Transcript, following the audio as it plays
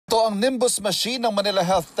Ito ang Nimbus machine ng Manila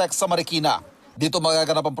Health Tech sa Marikina. Dito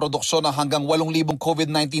magaganap ang produksyon ng hanggang 8,000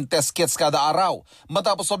 COVID-19 test kits kada araw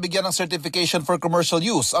matapos mabigyan ng certification for commercial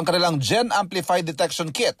use ang kanilang Gen Amplified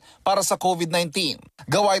Detection Kit para sa COVID-19.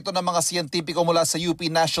 Gawa ito ng mga siyentipiko mula sa UP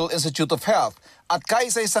National Institute of Health at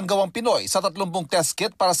kaisa-isang gawang Pinoy sa 30 test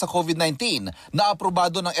kit para sa COVID-19 na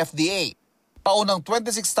aprobado ng FDA. Paunang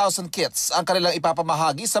 26,000 kits ang kanilang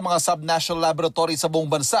ipapamahagi sa mga sub-national laboratory sa buong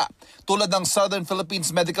bansa tulad ng Southern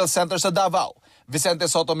Philippines Medical Center sa Davao, Vicente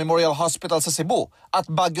Soto Memorial Hospital sa Cebu at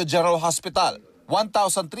Baguio General Hospital.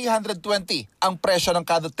 1,320 ang presyo ng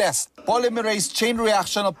kada test. Polymerase chain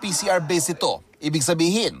reaction o PCR base ito. Ibig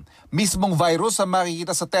sabihin, mismong virus ang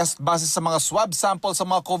makikita sa test base sa mga swab sample sa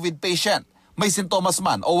mga COVID patient. May sintomas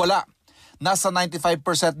man o wala. Nasa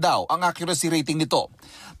 95% daw ang accuracy rating nito.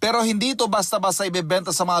 Pero hindi ito basta-basta ibebenta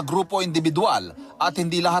sa mga grupo o individual at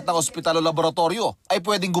hindi lahat ng ospital o laboratorio ay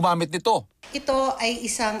pwedeng gumamit nito. Ito ay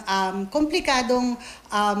isang komplikadong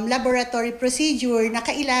laboratory procedure na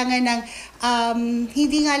kailangan ng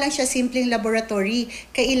hindi nga lang siya simpleng laboratory.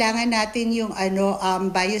 Kailangan natin yung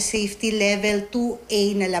biosafety level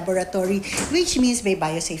 2A na laboratory, which means may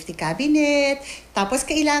biosafety cabinet. Tapos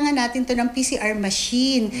kailangan natin to ng PCR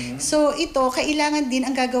machine. So ito, kailangan din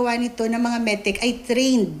ang gagawa nito ng mga medtech ay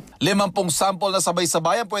trained. 50 sample na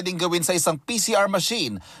sabay-sabay ang pwedeng gawin sa isang PCR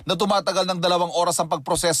machine na tumatagal ng 2 oras ang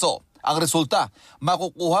pagproseso. Ang resulta,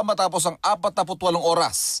 makukuha matapos ang 48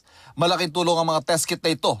 oras. Malaking tulong ang mga test kit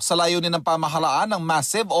na ito sa layunin ng pamahalaan ng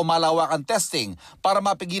massive o malawakan testing para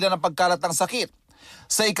mapigilan ang pagkalat ng sakit.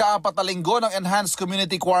 Sa ika-4 na linggo ng Enhanced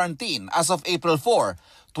Community Quarantine as of April 4,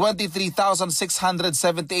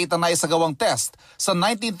 23,678 ang naisagawang test sa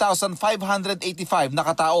 19,585 na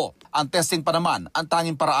katao. Ang testing pa naman ang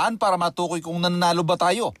tanging paraan para matukoy kung nananalo ba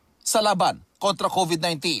tayo sa laban kontra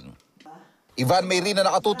COVID-19. Ivan Mayrina,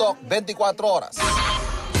 nakatutok, 24 oras.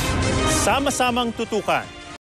 Sama-samang tutukan